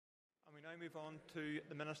now move on to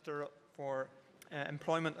the Minister for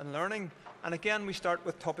Employment and Learning. And again, we start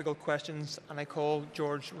with topical questions, and I call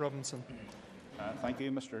George Robinson. Thank you,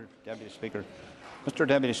 Mr Deputy Speaker. Mr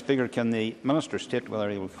Deputy Speaker, can the Minister state whether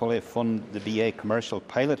he will fully fund the BA Commercial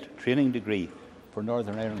Pilot Training Degree for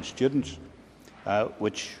Northern Ireland students,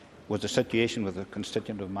 which was a situation with a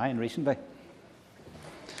constituent of mine recently?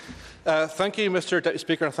 Thank you, Mr Deputy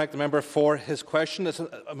Speaker, and thank the member for his question. It's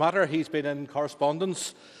a matter he's been in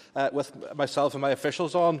correspondence with myself and my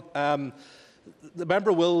officials on. The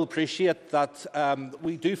member will appreciate that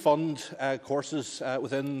we do fund courses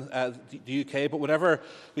within the UK, but whenever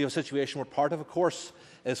we have a situation where part of a course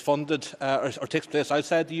is funded or takes place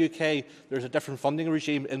outside the UK, there is a different funding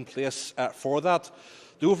regime in place for that.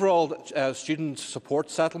 The overall student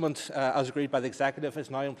support settlement, as agreed by the Executive,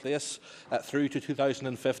 is now in place through to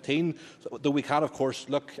 2015, though we can, of course,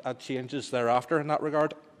 look at changes thereafter in that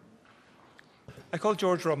regard. I call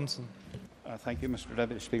George Robinson. Thank you, Mr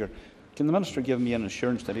Deputy Speaker. Can the Minister give me an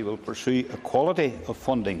assurance that he will pursue equality of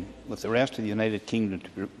funding with the rest of the United Kingdom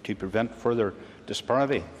to prevent further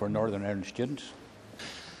disparity for Northern Ireland students?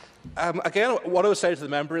 Again, what I would say to the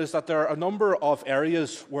member is that there are a number of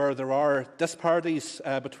areas where there are disparities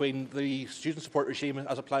between the student support regime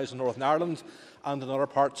as applies in Northern Ireland and in other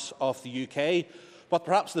parts of the UK. But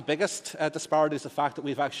perhaps the biggest disparity is the fact that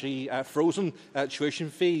we've actually frozen tuition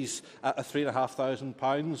fees at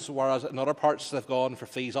 £3,500, whereas in other parts they've gone for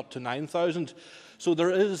fees up to £9,000. So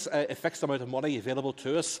there is a fixed amount of money available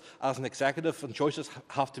to us as an executive, and choices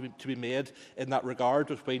have to be made in that regard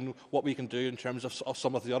between what we can do in terms of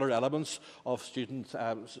some of the other elements of student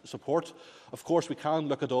support. Of course, we can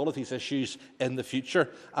look at all of these issues in the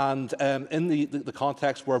future, and in the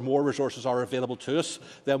context where more resources are available to us,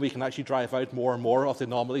 then we can actually drive out more and more of the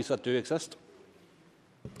anomalies that do exist.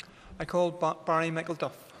 I call Barry Michael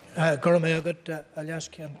Duff.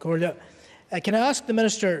 Can I ask the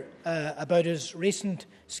Minister about his recent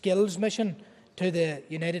skills mission to the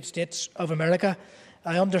United States of America?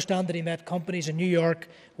 I understand that he met companies in New York,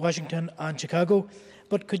 Washington and Chicago,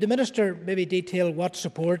 but could the Minister maybe detail what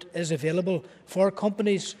support is available for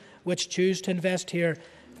companies which choose to invest here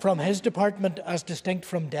from his department as distinct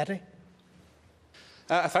from DETI?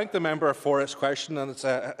 I thank the member for his question, and it's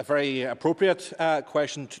a very appropriate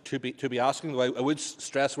question to be asking. Though I would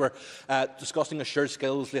stress we're discussing assured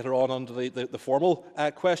skills later on under the formal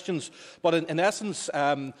questions. But in essence,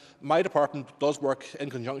 my department does work in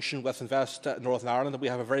conjunction with Invest Northern Ireland, and we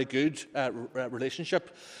have a very good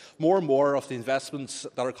relationship. More and more of the investments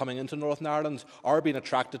that are coming into Northern Ireland are being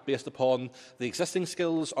attracted based upon the existing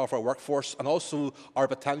skills of our workforce and also our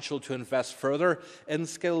potential to invest further in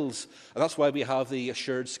skills. And that's why we have the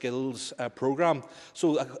Assured Skills programme.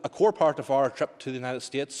 So a core part of our trip to the United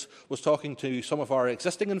States was talking to some of our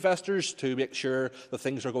existing investors to make sure that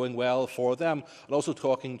things are going well for them, and also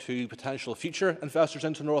talking to potential future investors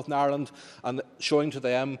into Northern Ireland and showing to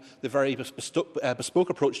them the very bespoke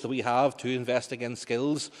approach that we have to investing in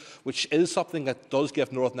skills, which is something that does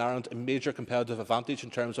give Northern Ireland a major competitive advantage in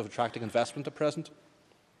terms of attracting investment at present.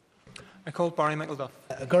 I call Barry Michael Duff.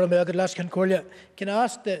 Can I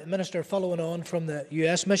ask the Minister, following on from the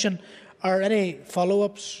US mission, are any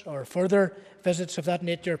follow-ups or further visits of that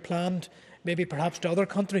nature planned, maybe perhaps to other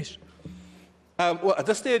countries? Well, at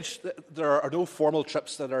this stage, there are no formal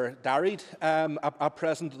trips that are diaried at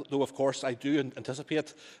present, though, of course, I do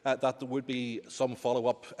anticipate that there would be some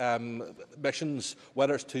follow-up missions,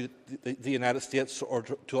 whether it's to the United States or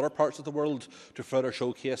to other parts of the world, to further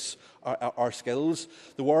showcase our skills.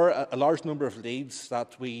 There were a large number of leads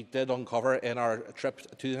that we did uncover in our trip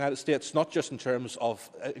to the United States, not just in terms of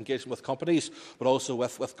engagement with companies, but also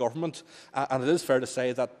with government. And it is fair to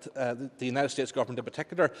say that the United States government in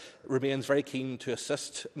particular remains very keen to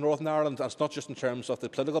assist Northern Ireland, and it's not just in terms of the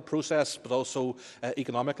political process, but also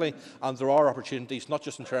economically. And there are opportunities, not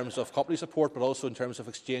just in terms of company support, but also in terms of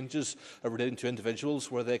exchanges relating to individuals,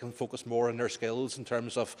 where they can focus more on their skills in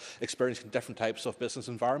terms of experiencing different types of business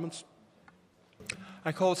environments.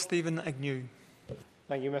 I call Stephen Agnew.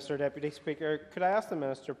 Thank you, Mr Deputy Speaker. Could I ask the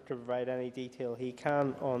Minister to provide any detail he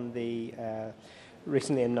can on the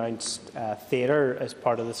recently announced theatre as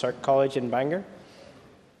part of the Cirque College in Bangor?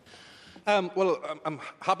 Well, I'm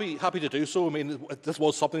happy to do so. I mean, this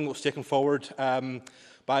was something that was taken forward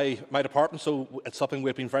by my department, so it's something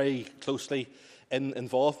we've been very closely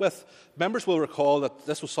involved with. Members will recall that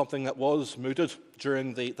this was something that was mooted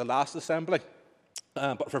during the last Assembly,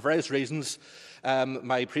 but for various reasons,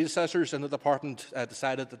 my predecessors in the department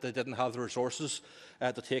decided that they didn't have the resources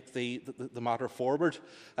to take the matter forward.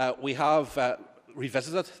 We have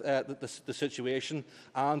revisited the situation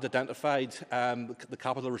and identified the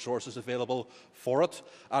capital resources available for it.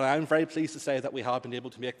 And I am very pleased to say that we have been able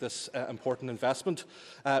to make this important investment,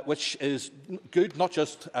 which is good not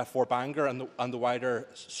just for Bangor and the wider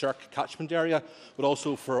Circ catchment area, but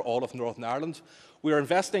also for all of Northern Ireland. We are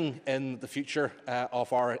investing in the future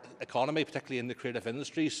of our economy, particularly in the creative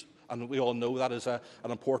industries, and we all know that is an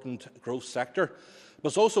important growth sector. But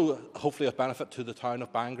it's also hopefully of benefit to the town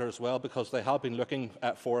of Bangor as well, because they have been looking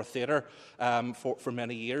for a theatre for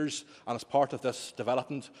many years, and as part of this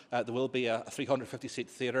development there will be a 350-seat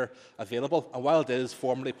theatre available. And while it is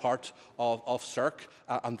formally part of Circ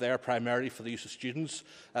and there primarily for the use of students,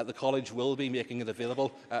 the college will be making it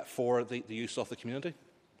available for the use of the community.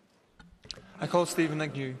 I call Stephen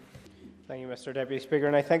Agnew. Thank you, Mr Deputy Speaker,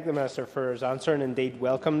 and I thank the Minister for his answer and indeed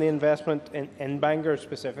welcome the investment in Bangor,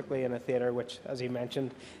 specifically in a theatre which, as he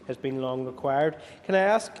mentioned, has been long required. Can I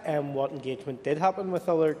ask what engagement did happen with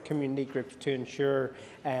other community groups to ensure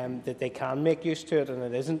that they can make use to it and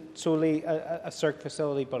it isn't solely a Circ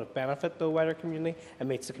facility but a benefit to the wider community and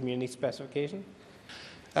meets the community specification?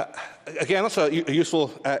 Again, that's a useful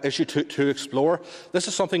issue to explore. This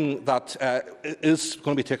is something that is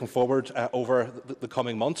going to be taken forward over the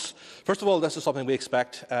coming months. First of all, this is something we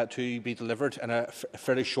expect to be delivered in a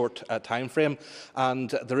fairly short time frame,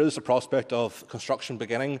 and there is a prospect of construction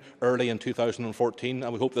beginning early in 2014,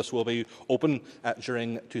 and we hope this will be open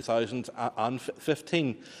during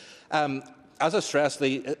 2015. As I stressed,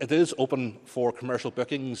 it is open for commercial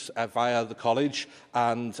bookings via the college,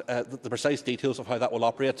 and the precise details of how that will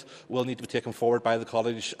operate will need to be taken forward by the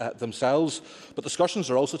college themselves. But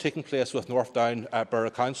discussions are also taking place with North Down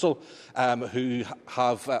Borough Council, who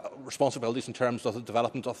have responsibilities in terms of the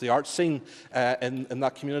development of the arts scene in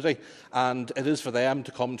that community, and it is for them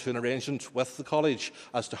to come to an arrangement with the college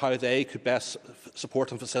as to how they could best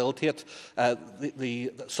support and facilitate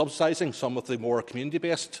the subsidising some of the more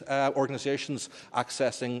community-based organisations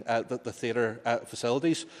accessing the theatre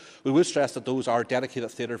facilities. We would stress that those are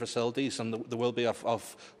dedicated theatre facilities, and there will be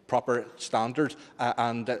of proper standard,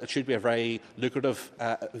 and it should be a very lucrative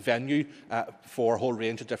venue for a whole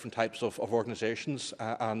range of different types of organisations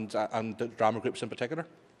and drama groups in particular.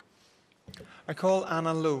 I call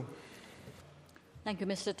Anna Lowe. Thank you,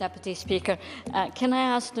 Mr Deputy Speaker. Can I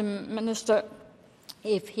ask the Minister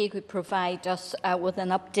if he could provide us with an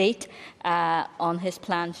update on his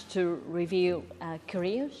plans to review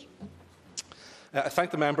careers? I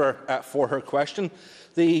thank the member for her question.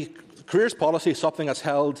 The careers policy is something that's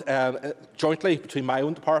held jointly between my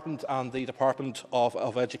own department and the Department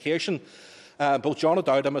of Education. Both John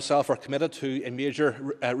O'Dowd and myself are committed to a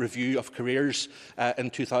major review of careers in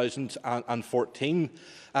 2014.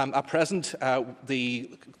 At present,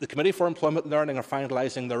 the Committee for Employment and Learning are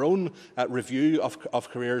finalising their own review of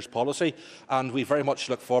careers policy, and we very much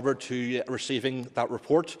look forward to receiving that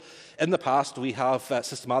report. In the past, we have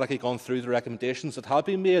systematically gone through the recommendations that have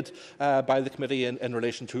been made by the committee in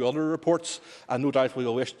relation to other reports, and no doubt we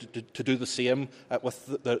will wish to do the same with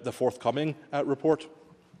the forthcoming report.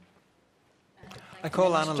 I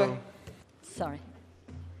call Anna Lowe. Sorry.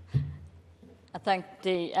 I thank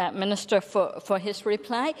the Minister for his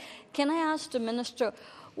reply. Can I ask the Minister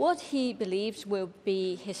what he believes will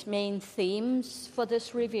be his main themes for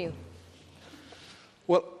this review?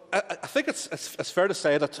 Well, I think it's fair to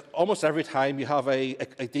say that almost every time you have a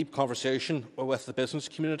deep conversation with the business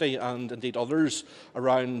community and indeed others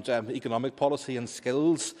around economic policy and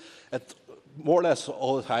skills, it more or less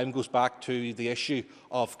all the time goes back to the issue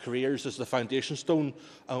of careers as the foundation stone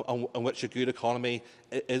on which a good economy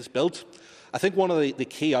is built. I think one of the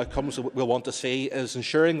key outcomes that we'll want to see is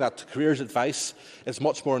ensuring that careers advice is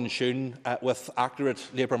much more in tune with accurate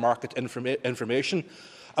labour market information.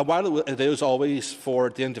 And while it is always for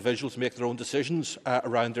the individual to make their own decisions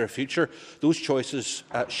around their future, those choices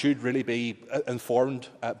should really be informed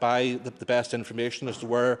by the best information as to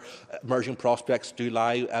where emerging prospects do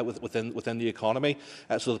lie within the economy,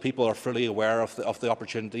 so that people are fully aware of the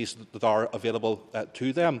opportunities that are available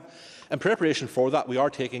to them. In preparation for that, we are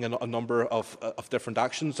taking a number of different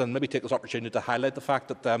actions, and maybe take this opportunity to highlight the fact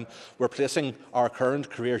that we're placing our current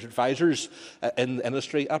careers advisors in the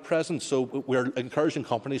industry at present. So we're encouraging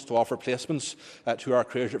companies to offer placements to our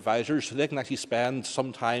careers advisors so they can actually spend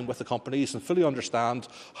some time with the companies and fully understand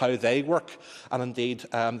how they work, and indeed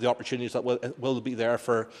the opportunities that will be there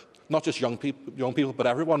for not just young people, but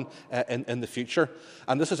everyone in the future.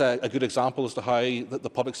 And this is a good example as to how the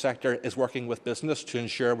public sector is working with business to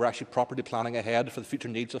ensure we're actually properly planning ahead for the future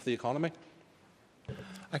needs of the economy.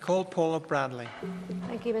 I call Paula Bradley.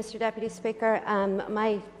 Thank you, Mr Deputy Speaker.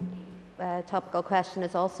 My topical question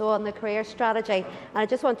is also on the career strategy. And I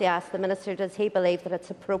just want to ask the Minister, does he believe that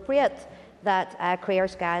it's appropriate that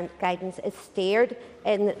careers guidance is steered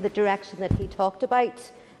in the direction that he talked about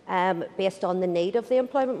based on the need of the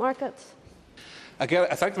employment market? Again,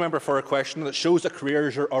 I thank the member for a question that shows that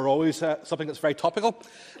careers are always something that's very topical,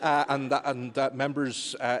 and that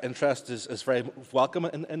members' interest is very welcome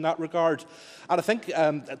in that regard. And I think,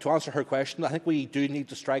 to answer her question, I think we do need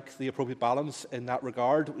to strike the appropriate balance in that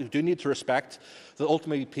regard. We do need to respect that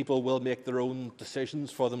ultimately people will make their own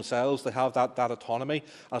decisions for themselves. They have that autonomy,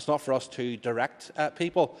 and it's not for us to direct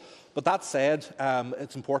people. But that said,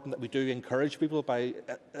 it's important that we do encourage people by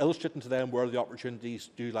illustrating to them where the opportunities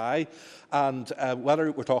do lie. And whether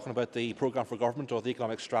we're talking about the programme for government or the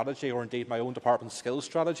economic strategy, or indeed my own department's skills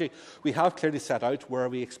strategy, we have clearly set out where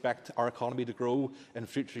we expect our economy to grow in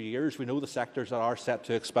future years. We know the sectors that are set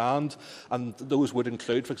to expand, and those would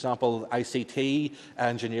include, for example, ICT,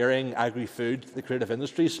 engineering, agri-food, the creative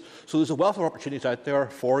industries. So there's a wealth of opportunities out there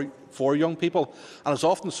for young people, and it's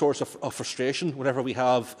often a source of frustration whenever we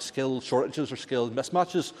have skill shortages or skill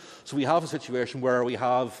mismatches. So we have a situation where we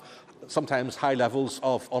have sometimes high levels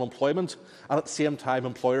of unemployment, and at the same time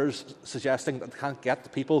employers suggesting that they can't get the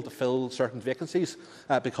people to fill certain vacancies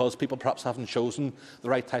because people perhaps haven't chosen the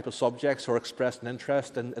right type of subjects or expressed an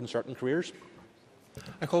interest in certain careers.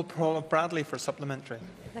 I call Paula Bradley for supplementary.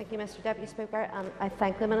 Thank you, Mr Deputy Speaker, and I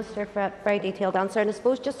thank the Minister for a very detailed answer. And I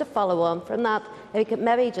suppose just to follow on from that, if you could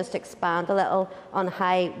maybe just expand a little on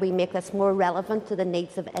how we make this more relevant to the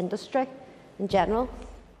needs of industry in general.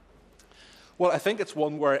 Well, I think it's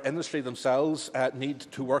one where industry themselves need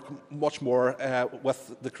to work much more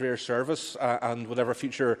with the career service and whatever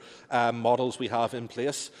future models we have in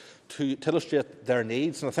place to illustrate their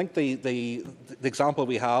needs. And I think the example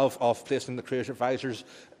we have of placing the careers advisors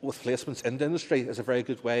with placements in the industry is a very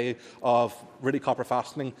good way of really copper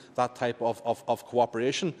fastening that type of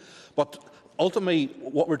cooperation. But ultimately,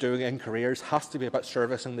 what we're doing in careers has to be about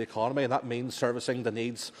servicing the economy, and that means servicing the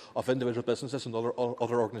needs of individual businesses and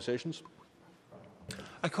other organisations.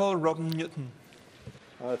 I call Robin Newton.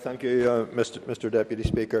 Thank you, Mr Deputy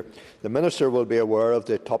Speaker. The Minister will be aware of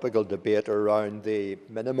the topical debate around the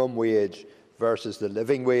minimum wage versus the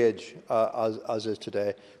living wage as is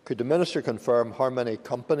today. Could the Minister confirm how many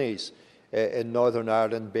companies in Northern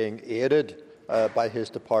Ireland being aided by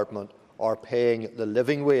his department are paying the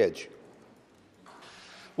living wage?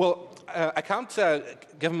 Well, I can't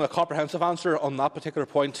give him a comprehensive answer on that particular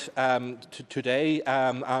point today,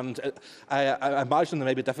 and I imagine there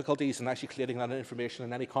may be difficulties in actually collating that information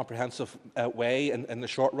in any comprehensive way in the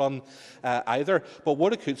short run either. But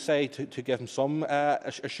what I could say to give him some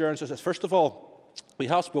assurances is, first of all, we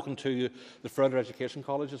have spoken to the further education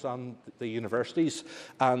colleges and the universities,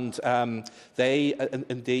 and they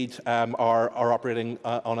indeed are operating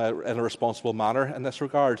in a responsible manner in this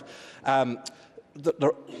regard.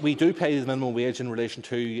 We do pay the minimum wage in relation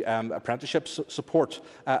to apprenticeship support,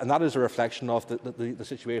 and that is a reflection of the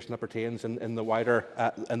situation that pertains in the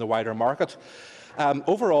wider market.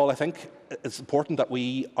 Overall, I think it's important that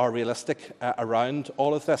we are realistic around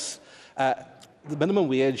all of this. The minimum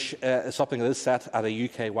wage is something that is set at a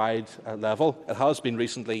UK-wide level. It has been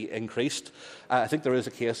recently increased. I think there is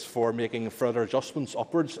a case for making further adjustments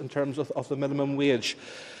upwards in terms of the minimum wage.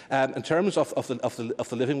 In terms of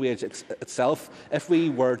the living wage itself, if we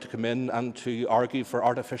were to come in and to argue for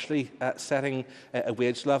artificially setting a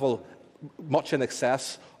wage level much in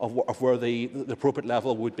excess of where the appropriate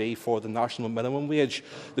level would be for the national minimum wage,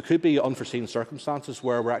 there could be unforeseen circumstances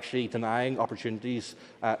where we're actually denying opportunities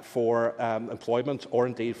for employment, or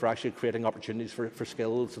indeed for actually creating opportunities for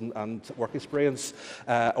skills and work experience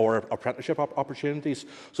or apprenticeship opportunities.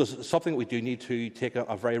 So it's something we do need to take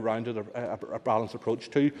a very rounded, a balanced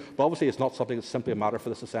approach to. But obviously it's not something that's simply a matter for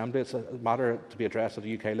this Assembly, it's a matter to be addressed at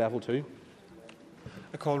the UK level too.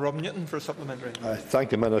 I call Robin Newton for a supplementary. I thank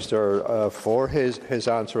the Minister for his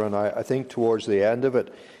answer, and I think towards the end of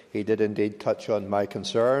it he did indeed touch on my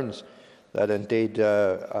concerns, that indeed,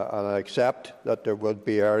 and I accept that there will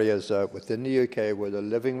be areas within the UK where the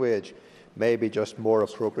living wage may be just more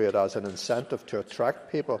appropriate as an incentive to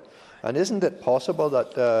attract people. And isn't it possible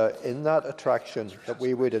that in that attraction that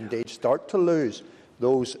we would indeed start to lose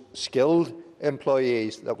those skilled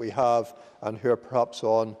employees that we have and who are perhaps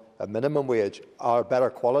on a minimum wage, are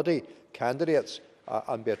better quality candidates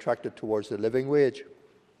and be attracted towards the living wage?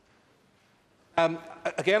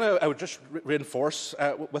 Again, I would just reinforce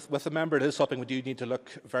with the member, it is something we do need to look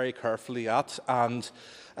very carefully at, and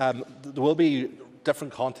there will be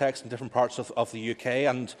different contexts in different parts of the UK,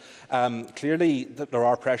 and clearly there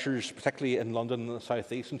are pressures, particularly in London and the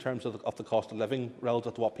South East, in terms of the cost of living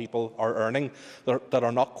relative to what people are earning, that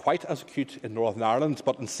are not quite as acute in Northern Ireland.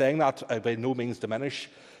 But in saying that, I by no means diminish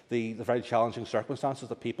the very challenging circumstances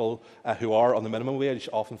that people who are on the minimum wage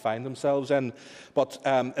often find themselves in. But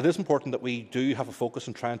it is important that we do have a focus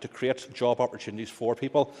on trying to create job opportunities for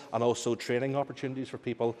people and also training opportunities for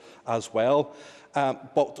people as well.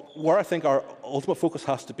 But where I think our ultimate focus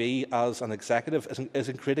has to be as an executive is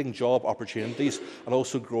in creating job opportunities and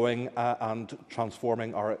also growing and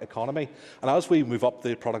transforming our economy. And as we move up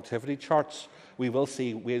the productivity charts, we will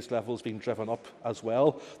see wage levels being driven up as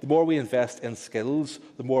well. The more we invest in skills,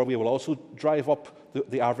 the more we will also drive up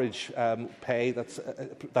the average pay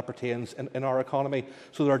that pertains in our economy.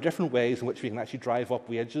 So there are different ways in which we can actually drive up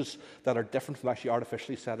wages that are different from actually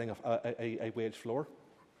artificially setting a wage floor.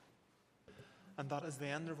 And that is the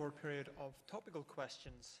end of our period of topical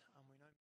questions.